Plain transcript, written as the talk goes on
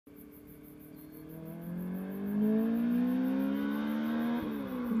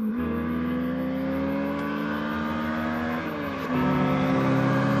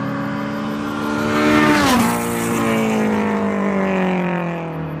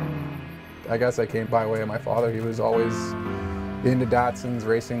I guess I came by way of my father. He was always into Datsuns,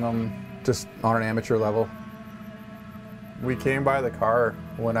 racing them just on an amateur level. We came by the car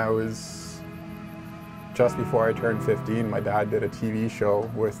when I was just before I turned 15. My dad did a TV show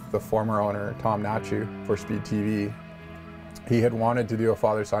with the former owner, Tom Nachu, for Speed TV. He had wanted to do a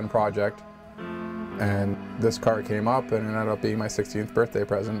father-son project, and this car came up and it ended up being my 16th birthday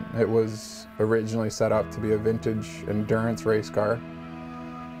present. It was originally set up to be a vintage endurance race car,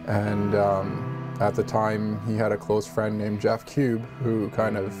 and at the time he had a close friend named Jeff Cube who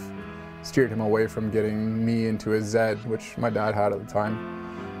kind of steered him away from getting me into a Z, which my dad had at the time,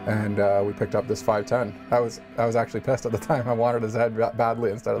 and we picked up this 510. I was actually pissed at the time. I wanted a Z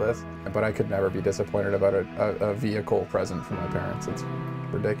badly instead of this, but I could never be disappointed about a vehicle present from my parents. It's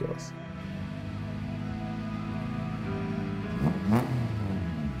ridiculous.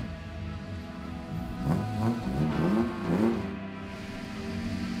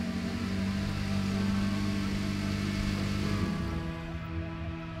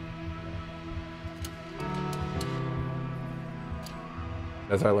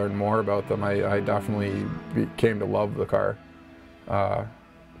 As I learned more about them, I definitely came to love the car.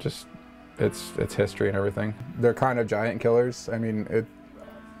 Just its history and everything. They're kind of giant killers. I mean,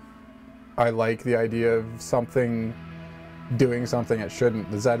 I like the idea of something doing something it shouldn't.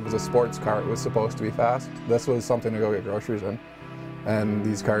 The Z was a sports car. It was supposed to be fast. This was something to go get groceries in. And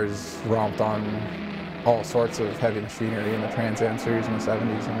these cars romped on all sorts of heavy machinery in the Trans Am series in the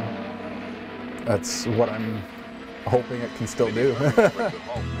 70s. And that's what I'm hoping it can still do.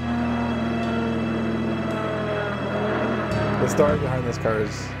 The story behind this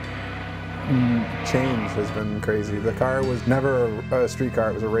car's change has been crazy. The car was never a street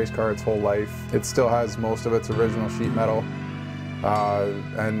car, it was a race car its whole life. It still has most of its original sheet metal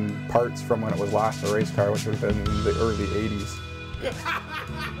and parts from when it was last a race car, which would have been in the early 80s.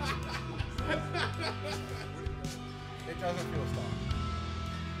 It doesn't feel stock,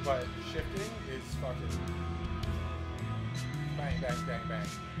 but shifting is fucking bang, bang, bang, bang.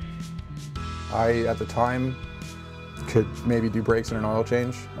 I, at the time, could maybe do brakes and an oil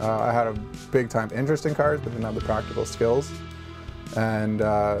change. I had a big time interest in cars, but didn't have the practical skills. And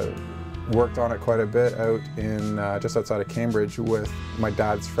worked on it quite a bit out in just outside of Cambridge with my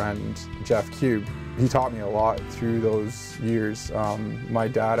dad's friend, Jeff Cube. He taught me a lot through those years. My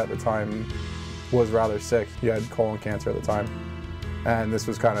dad at the time was rather sick. He had colon cancer at the time. And this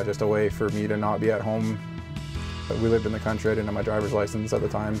was kind of just a way for me to not be at home. We lived in the country, I didn't have my driver's license at the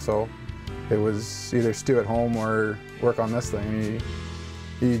time, so it was either stew at home or work on this thing.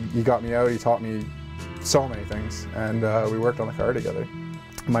 He got me out, he taught me so many things, and we worked on the car together.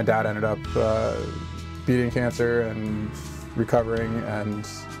 My dad ended up beating cancer and recovering, and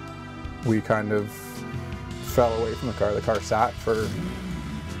we kind of fell away from the car. The car sat for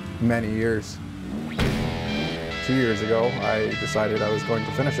many years. 2 years ago, I decided I was going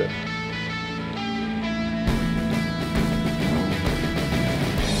to finish it.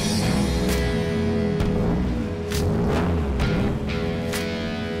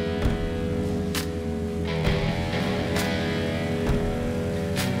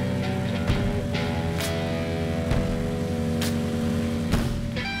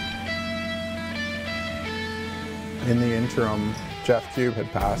 In the interim, Jeff Cube had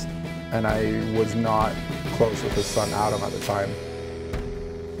passed, and I was not close with his son Adam at the time.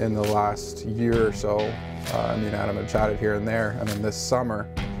 In the last year or so, me and Adam had chatted here and there, and then this summer,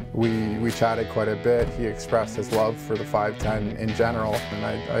 we chatted quite a bit. He expressed his love for the 510 in general, and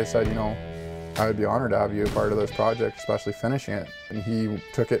I said, you know, I would be honored to have you a part of this project, especially finishing it. And he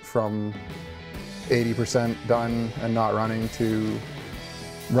took it from 80% done and not running to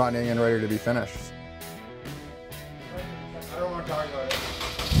running and ready to be finished. I don't want to talk about it.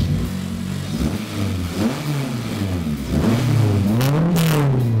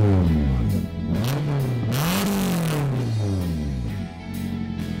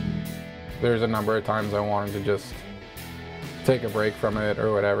 There's a number of times I wanted to just take a break from it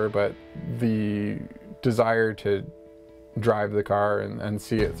or whatever, but the desire to drive the car and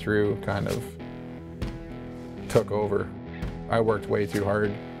see it through kind of took over. I worked way too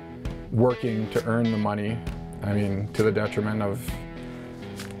hard, working to earn the money. I mean, to the detriment of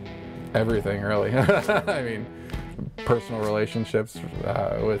everything, really. I mean, personal relationships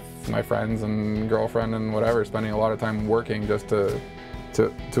with my friends and girlfriend and whatever, spending a lot of time working just to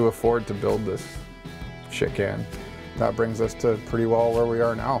afford to build this shit can. That brings us to pretty well where we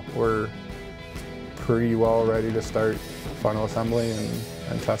are now. We're pretty well ready to start final assembly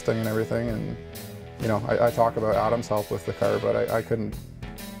and testing and everything. And you know, I talk about Adam's help with the car, but I couldn't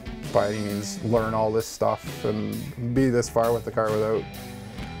by any means learn all this stuff and be this far with the car without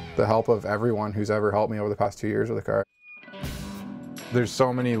the help of everyone who's ever helped me over the past 2 years with the car. There's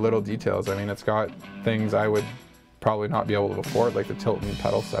so many little details. I mean, it's got things I would probably not be able to afford, like the tilt and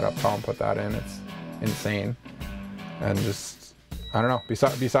pedal setup. Tom put that in. It's insane. And just, I don't know,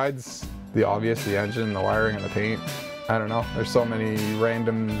 besides the obvious, the engine, the wiring, and the paint, I don't know. There's so many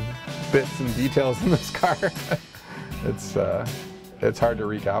random bits and details in this car. It's hard to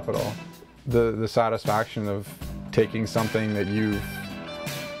recap it all. The satisfaction of taking something that you've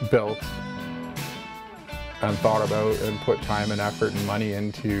built and thought about and put time and effort and money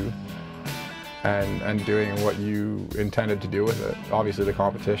into and doing what you intended to do with it. Obviously the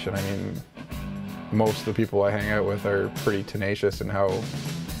competition, I mean, most of the people I hang out with are pretty tenacious in how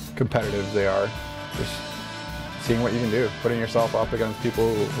competitive they are. Just seeing what you can do, putting yourself up against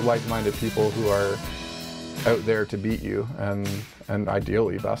people, like-minded people who are out there to beat you and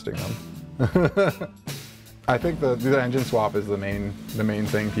ideally besting them. I think the engine swap is the main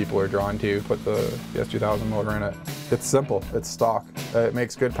thing people are drawn to. Put the s2000 motor in it. It's simple, it's stock. It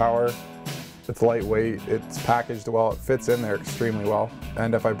makes good power, it's lightweight, it's packaged well, it fits in there extremely well.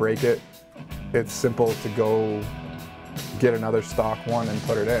 And if I break it, it's simple to go get another stock one and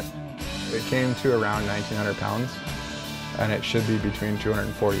put it in. It came to around 1,900 pounds, and it should be between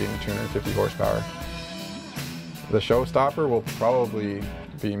 240 and 250 horsepower. The showstopper will probably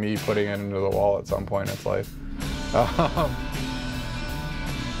be me putting it into the wall at some point in its life.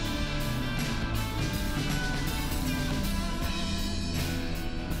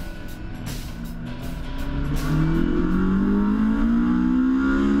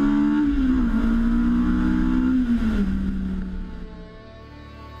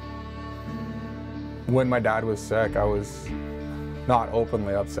 When my dad was sick, I was not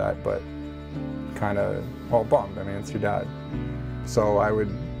openly upset, but kind of, well, bummed. I mean, it's your dad. So I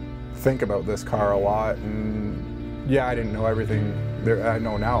would think about this car a lot, and yeah, I didn't know everything I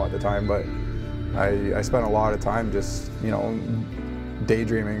know now at the time, but I spent a lot of time just, you know,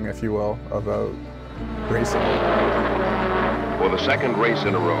 daydreaming, if you will, about racing. For the second race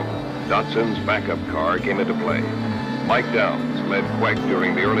in a row, Datsun's backup car came into play. Mike Downs led Queck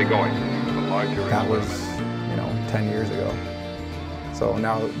during the early going. That was, you know, 10 years ago. So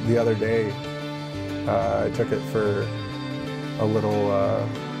now, the other day, I took it for a little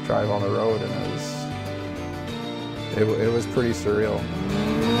drive on the road, and it was pretty surreal.